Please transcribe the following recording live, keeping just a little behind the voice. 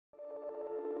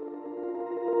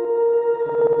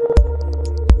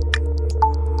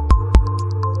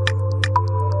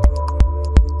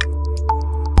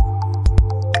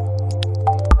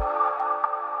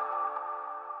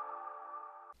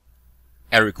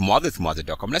Eric Muathe with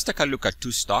Muathe.com. Let's take a look at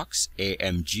two stocks,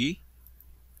 AMG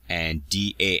and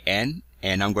DAN,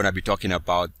 and I'm going to be talking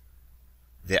about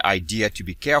the idea to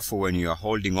be careful when you are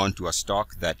holding on to a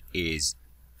stock that is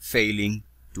failing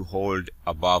to hold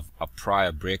above a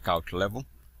prior breakout level.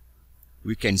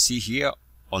 We can see here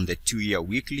on the 2-year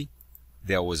weekly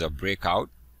there was a breakout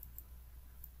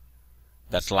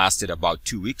that lasted about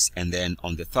 2 weeks, and then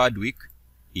on the 3rd week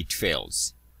it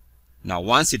fails. Now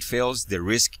once it fails, the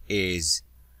risk is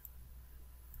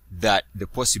that the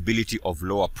possibility of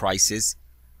lower prices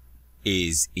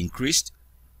is increased,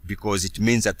 because it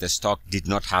means that the stock did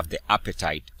not have the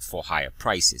appetite for higher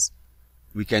prices.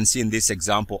 We can see in this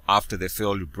example, after the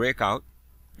failed breakout,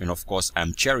 and of course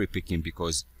I'm cherry picking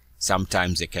because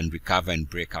sometimes they can recover and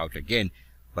break out again,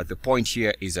 but the point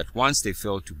here is that once they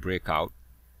fail to break out,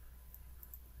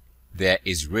 there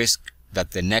is risk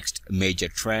that the next major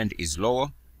trend is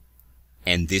lower,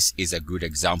 and this is a good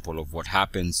example of what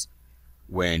happens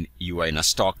when you are in a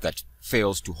stock that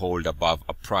fails to hold above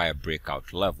a prior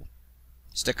breakout level.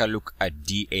 Let's take a look at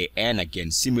DAN.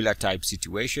 Again, similar type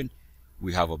situation.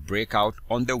 We have a breakout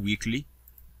on the weekly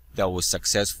that was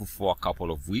successful for a couple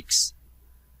of weeks,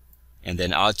 and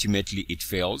then ultimately it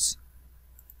fails.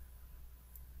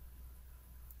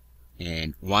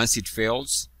 And once it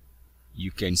fails,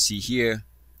 you can see here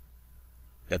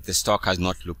that the stock has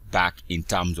not looked back in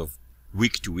terms of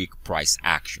week-to-week price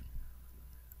action.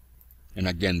 And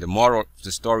again, the moral of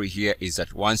the story here is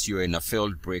that once you're in a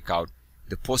failed breakout,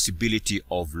 the possibility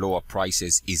of lower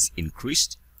prices is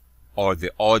increased, or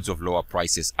the odds of lower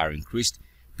prices are increased,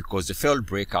 because the failed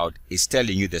breakout is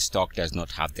telling you the stock does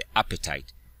not have the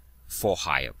appetite for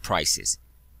higher prices.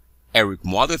 Eric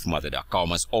Muathe with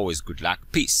Muathe.com. As always, good luck,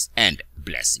 peace, and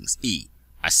blessings.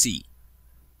 EACS.